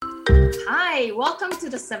Hi, welcome to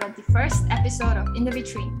the 71st episode of In the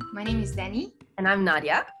Between. My name is Danny. And I'm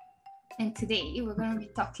Nadia. And today we're going to be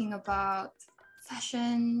talking about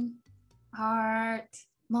fashion, art,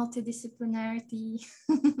 multidisciplinarity.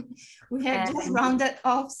 We have just rounded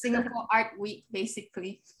off Singapore Art Week,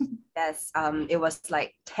 basically. Yes, it was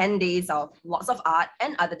like 10 days of lots of art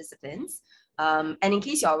and other disciplines. And in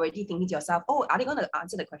case you're already thinking to yourself, oh, are they going to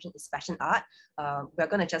answer the question, is fashion art? We're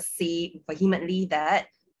going to just say vehemently that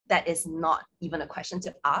that is not even a question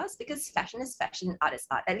to ask, because fashion is fashion, art is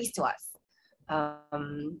art, at least to us.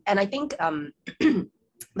 And I think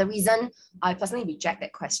the reason I personally reject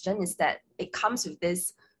that question is that it comes with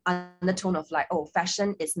this undertone of like, oh,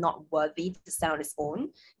 fashion is not worthy to stand on its own,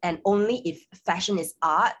 and only if fashion is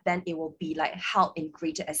art, then it will be like held in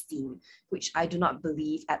greater esteem, which I do not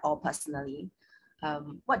believe at all personally.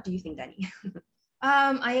 What do you think, Danny?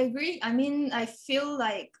 I agree. I mean, I feel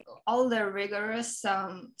like all the rigorous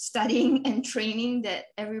studying and training that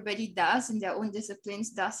everybody does in their own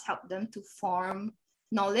disciplines does help them to form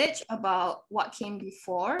knowledge about what came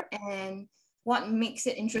before. And what makes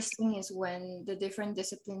it interesting is when the different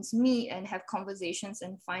disciplines meet and have conversations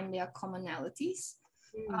and find their commonalities,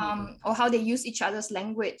 or how they use each other's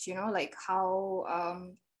language, you know, like how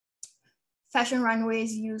fashion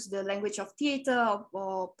runways use the language of theater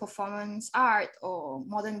or performance art or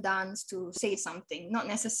modern dance to say something, not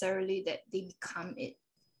necessarily that they become it.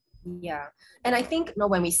 Yeah, and I think, you know,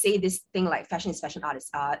 when we say this thing like fashion is fashion, art is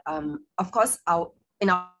art, of course, in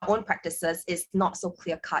our own practices is not so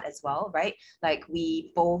clear cut as well, right? Like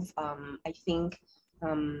we both, I think,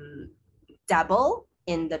 dabble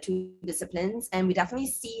in the two disciplines, and we definitely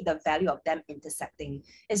see the value of them intersecting.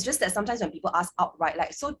 It's just that sometimes when people ask outright,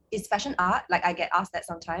 like, so is fashion art? Like I get asked that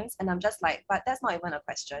sometimes, and I'm just like, but that's not even a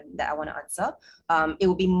question that I want to answer. It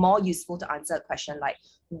would be more useful to answer a question like,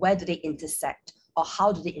 where do they intersect, or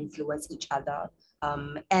how do they influence each other?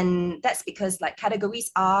 And that's because like categories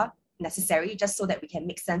are necessary just so that we can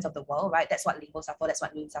make sense of the world, right? That's what labels are for, that's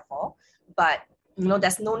what names are for. But you know,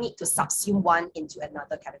 there's no need to subsume one into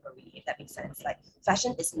another category, if that makes sense. Like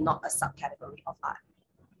fashion is not a subcategory of art.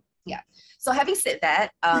 Yeah. So having said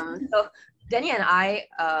that, so Danny and I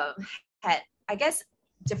had, I guess,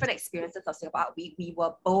 different experiences of Singapore Art Week. We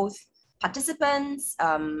were both participants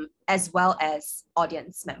as well as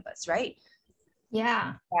audience members, right?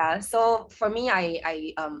 Yeah. Yeah. So for me,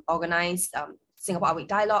 I organized Singapore Art Week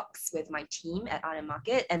dialogues with my team at Art and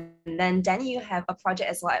Market. And then Danny, you have a project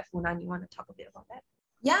as well at Funan. You want to talk a bit about that?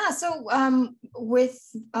 Yeah, so with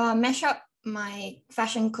Mesh Up, my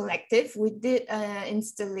fashion collective, we did an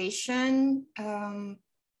installation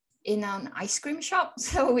in an ice cream shop.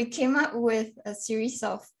 So we came up with a series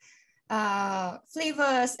of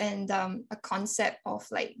flavors and a concept of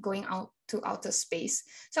like going out to outer space.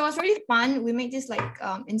 So it was really fun. We made this like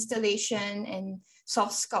installation and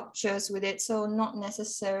soft sculptures with it. So not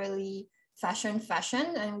necessarily fashion,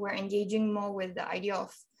 and we're engaging more with the idea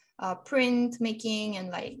of print making and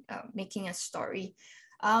like making a story.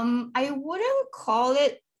 I wouldn't call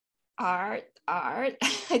it art. I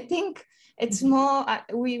think it's more,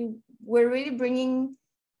 we're really bringing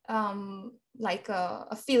like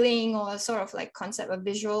a feeling or a sort of like concept, a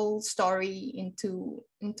visual story into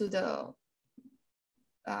the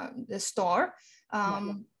store.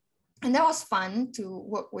 And that was fun to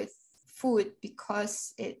work with food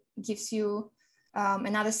because it gives you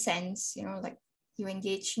another sense, you know, like you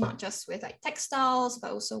engage not just with like textiles, but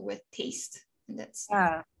also with taste. And that's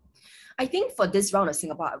I think for this round of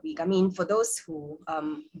Singapore Art Week, I mean, for those who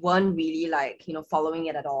weren't really like, you know, following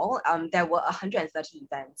it at all, there were 130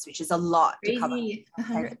 events, which is a lot to cover.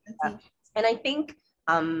 130. And I think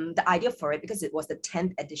the idea for it, because it was the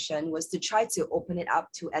 10th edition, was to try to open it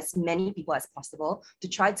up to as many people as possible, to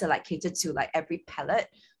try to like cater to like every palette.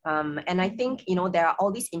 And I think, you know, there are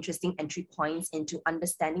all these interesting entry points into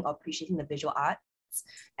understanding or appreciating the visual arts.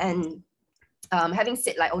 And having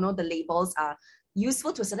said like, oh no, the labels are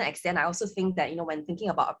useful to a certain extent, I also think that, you know, when thinking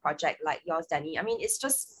about a project like yours, Danny, I mean, it's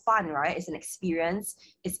just fun, right? It's an experience,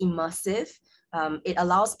 it's immersive. It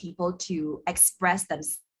allows people to express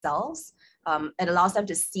themselves. It allows them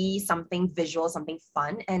to see something visual, something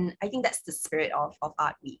fun. And I think that's the spirit of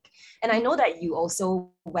Art Week. And I know that you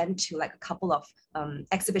also went to like a couple of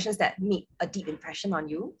exhibitions that made a deep impression on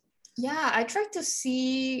you. Yeah, I tried to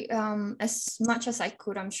see as much as I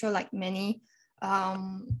could, I'm sure like many.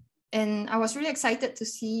 And I was really excited to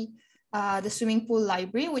see the swimming pool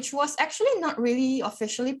library, which was actually not really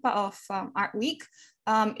officially part of Art Week.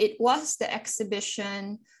 It was the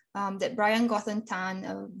exhibition that Brian Gotham Tan,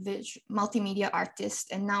 a multimedia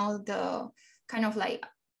artist, and now the kind of like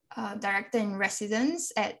director in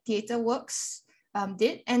residence at Theatre Works,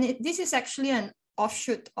 did. And this is actually an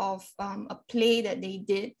offshoot of a play that they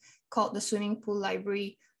did called The Swimming Pool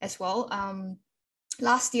Library as well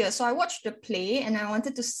last year. So I watched the play and I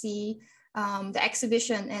wanted to see the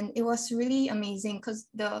exhibition, and it was really amazing because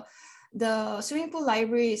the Swimming Pool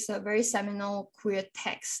Library is a very seminal queer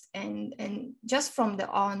text, and just from the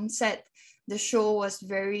onset, the show was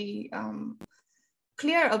very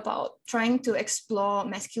clear about trying to explore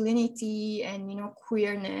masculinity and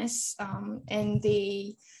queerness, and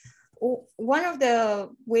one of the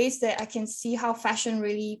ways that I can see how fashion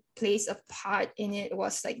really plays a part in it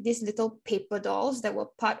was like these little paper dolls that were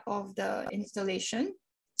part of the installation.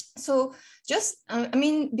 So just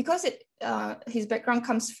because his background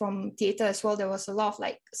comes from theater as well, there was a lot of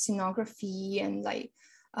like scenography and like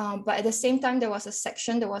but at the same time there was a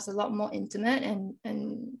section that was a lot more intimate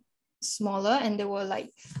and smaller, and there were like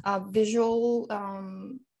visual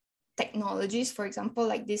technologies, for example,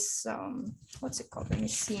 like this what's it called, let me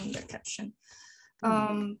see in the caption.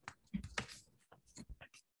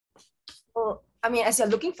 Well, I mean, as you're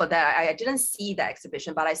looking for that, I didn't see the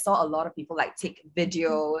exhibition, but I saw a lot of people like take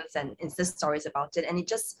videos and Insta stories about it. And it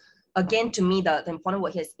just, again, to me, the important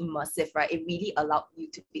word here is immersive, right? It really allowed you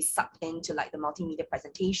to be sucked into like the multimedia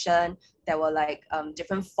presentation. There were like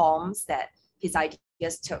different forms that his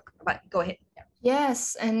ideas took. But go ahead. Yeah.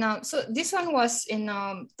 Yes, and so this one was in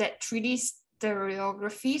that 3D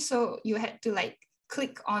stereography. So you had to like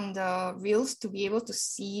click on the reels to be able to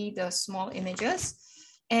see the small images.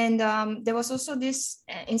 And there was also this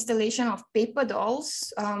installation of paper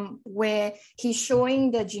dolls where he's showing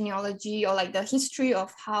the genealogy or like the history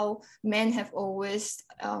of how men have always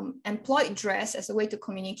employed dress as a way to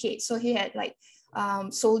communicate. So he had like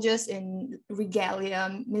soldiers in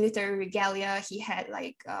regalia, military regalia. He had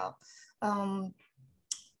like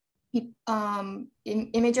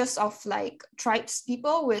images of like tribes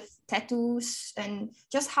people with tattoos, and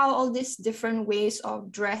just how all these different ways of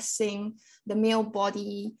dressing the male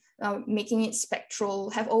body, making it spectral,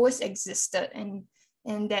 have always existed, and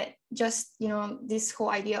that just this whole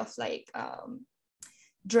idea of like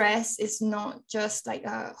dress is not just like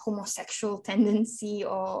a homosexual tendency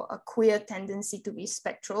or a queer tendency to be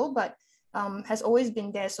spectral, but has always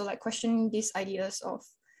been there. So like questioning these ideas of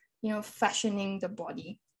fashioning the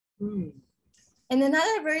body. And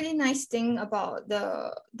another really nice thing about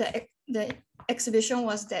the exhibition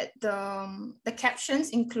was that the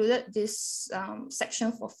captions included this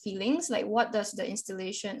section for feelings, like what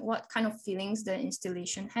kind of feelings the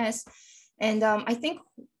installation has. And I think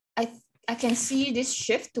I can see this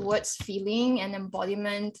shift towards feeling and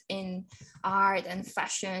embodiment in art and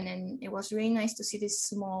fashion, and it was really nice to see these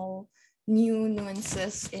small new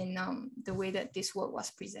nuances in the way that this work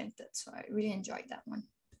was presented. So I really enjoyed that one.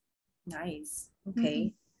 Nice.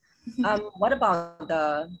 Okay. What about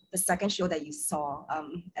the second show that you saw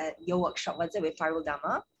at your workshop? Was it with Fairul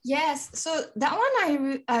Dharma? Yes. So that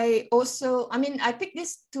one I also, I picked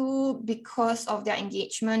these two because of their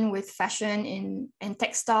engagement with fashion and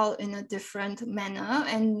textile in a different manner.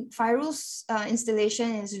 And Fairul's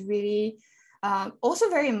installation is really also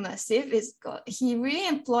very immersive. He really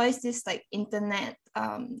employs this like internet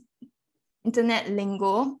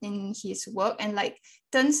lingo in his work, and like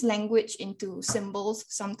turns language into symbols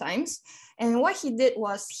sometimes. And what he did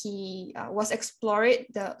was he was exploring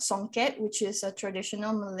the songket, which is a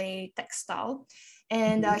traditional Malay textile.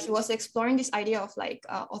 And he was exploring this idea of like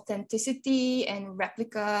authenticity and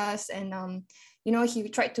replicas, and he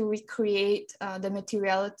tried to recreate the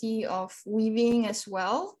materiality of weaving as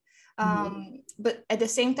well. But at the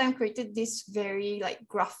same time created this very like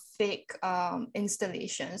graphic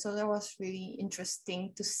installation. So that was really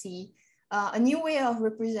interesting to see a new way of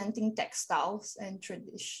representing textiles and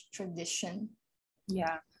tradition.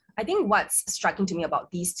 Yeah, I think what's striking to me about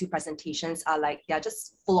these two presentations are like they're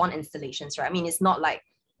just full-on installations, right? I mean, it's not like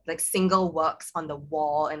single works on the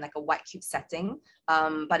wall in like a white cube setting,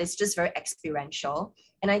 but it's just very experiential.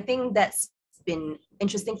 And I think that's been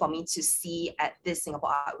interesting for me to see at this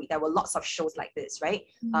Singapore Art Week. There were lots of shows like this, right?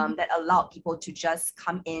 That allowed people to just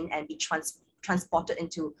come in and be transported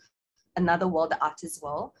into another world, the artist's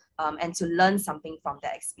world, and to learn something from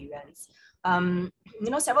that experience.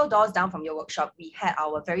 Several doors down from your workshop, we had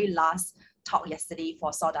our very last talk yesterday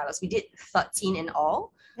for Saw Dialogues. We did 13 in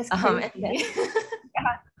all. That's crazy. And then,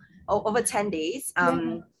 over 10 days.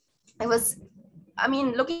 It was,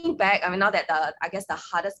 looking back, now that I guess the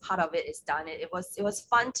hardest part of it is done, it was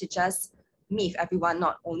fun to just meet everyone,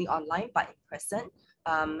 not only online but in person.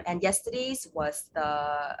 And yesterday's was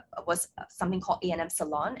something called A&M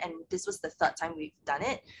Salon, and this was the third time we've done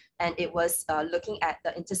it. And it was looking at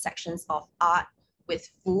the intersections of art with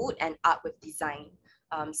food and art with design.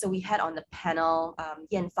 So we had on the panel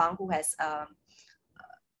Yan Fang, who has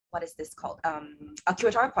what is this called? A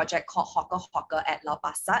curatorial project called Hawker at Lau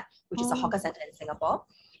Pa Sat, which is a hawker center in Singapore.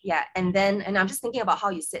 Yeah, and I'm just thinking about how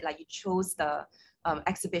you said like you chose the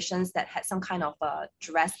exhibitions that had some kind of a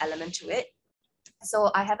dress element to it.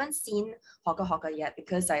 So I haven't seen Hawker yet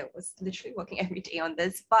because I was literally working every day on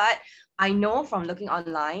this. But I know from looking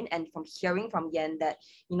online and from hearing from Yan that,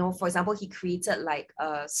 you know, for example, he created like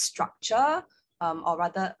a structure, or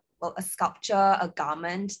rather, well, a sculpture, a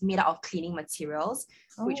garment made out of cleaning materials,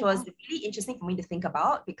 which was really interesting for me to think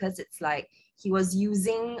about because it's like he was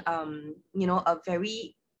using, you know, a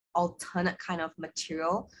very alternate kind of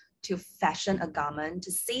material to fashion a garment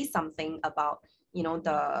to say something about, you know,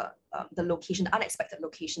 the location, the unexpected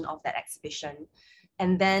location of that exhibition.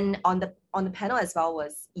 And then on the panel as well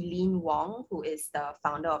was Eileen Wong, who is the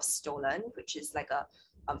founder of Stolen, which is like a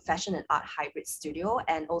fashion and art hybrid studio,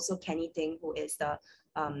 and also Kenny Ting, who is the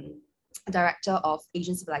director of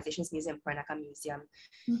Asian Civilizations Museum, Peranakan Museum.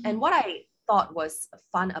 And what I thought was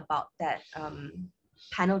fun about that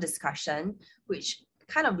panel discussion, which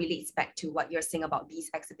kind of relates back to what you're saying about these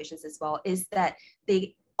exhibitions as well, is that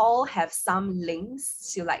they all have some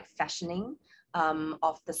links to like fashioning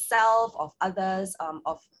of the self, of others,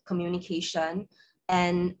 of communication,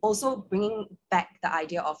 and also bringing back the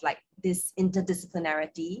idea of like this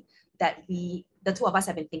interdisciplinarity that the two of us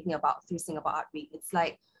have been thinking about through Singapore Art Week. It's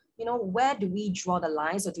like, you know, where do we draw the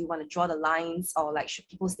lines, or do we want to draw the lines, or like should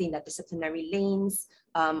people stay in their disciplinary lanes,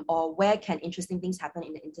 or where can interesting things happen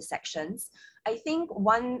in the intersections? I think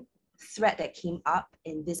one thread that came up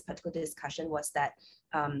in this particular discussion was that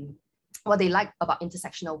what they like about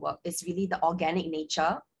intersectional work is really the organic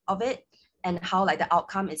nature of it, and how like the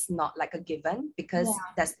outcome is not like a given because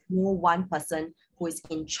there's no one person who is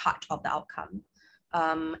in charge of the outcome.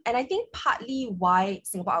 And I think partly why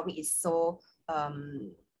Singapore Art Week is so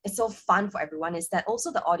it's so fun for everyone is that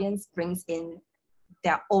also the audience brings in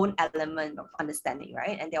their own element of understanding,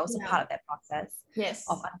 right? And they're also part of that process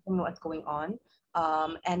of understanding what's going on,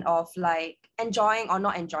 and of like enjoying or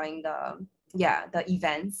not enjoying the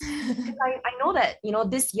events. Because I know that, you know,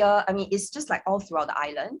 this year, I mean, it's just like all throughout the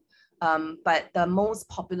island. But the most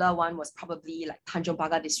popular one was probably like Tanjong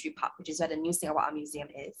Pagar District Park, which is where the new Singapore Art Museum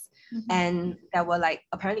is. And there were like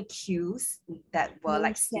apparently queues that were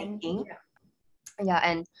like snaking.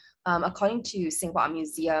 And according to Singapore Art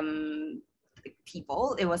Museum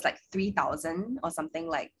people, it was like 3,000 or something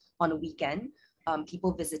like on a weekend,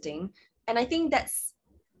 people visiting. And I think that's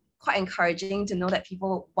quite encouraging to know that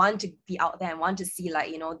people want to be out there and want to see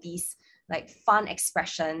like, you know, these like fun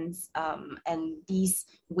expressions, and these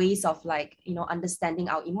ways of like, you know, understanding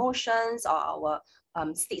our emotions or our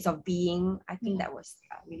states of being. I think that was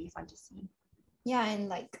really fun to see. Yeah, and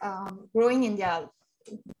like growing in their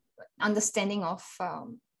understanding of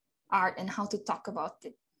art and how to talk about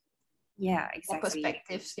it. Yeah, exactly.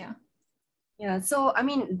 Perspectives, Yeah, so I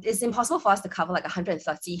mean, it's impossible for us to cover like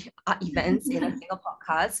 130 art events in a single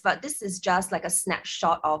podcast, but this is just like a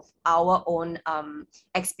snapshot of our own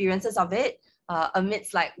experiences of it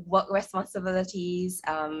amidst like work responsibilities,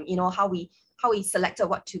 you know, how we selected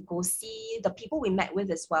what to go see, the people we met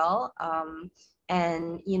with as well,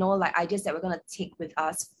 and, you know, like ideas that we're going to take with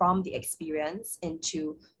us from the experience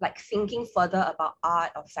into like thinking further about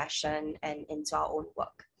art or fashion and into our own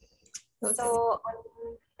work. Okay. So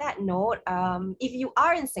on that note, if you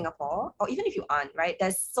are in Singapore, or even if you aren't, right,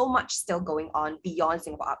 there's so much still going on beyond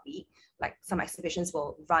Singapore Art Week. Like some exhibitions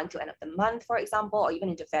will run to end of the month, for example, or even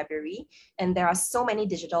into February. And there are so many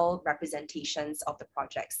digital representations of the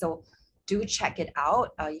project. So do check it out.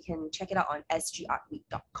 You can check it out on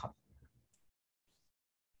sgartweek.com.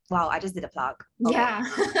 Wow, I just did a plug. Okay. Yeah.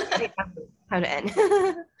 Time to end.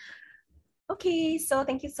 Okay, so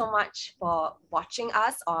thank you so much for watching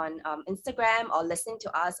us on Instagram or listening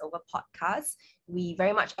to us over podcasts. We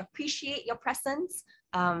very much appreciate your presence.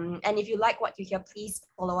 And if you like what you hear, please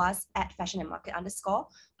follow us at @fashionandmarket_,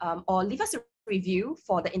 or leave us a review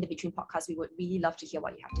for the In The Between podcast. We would really love to hear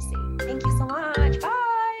what you have to say. Thank you so much. Bye.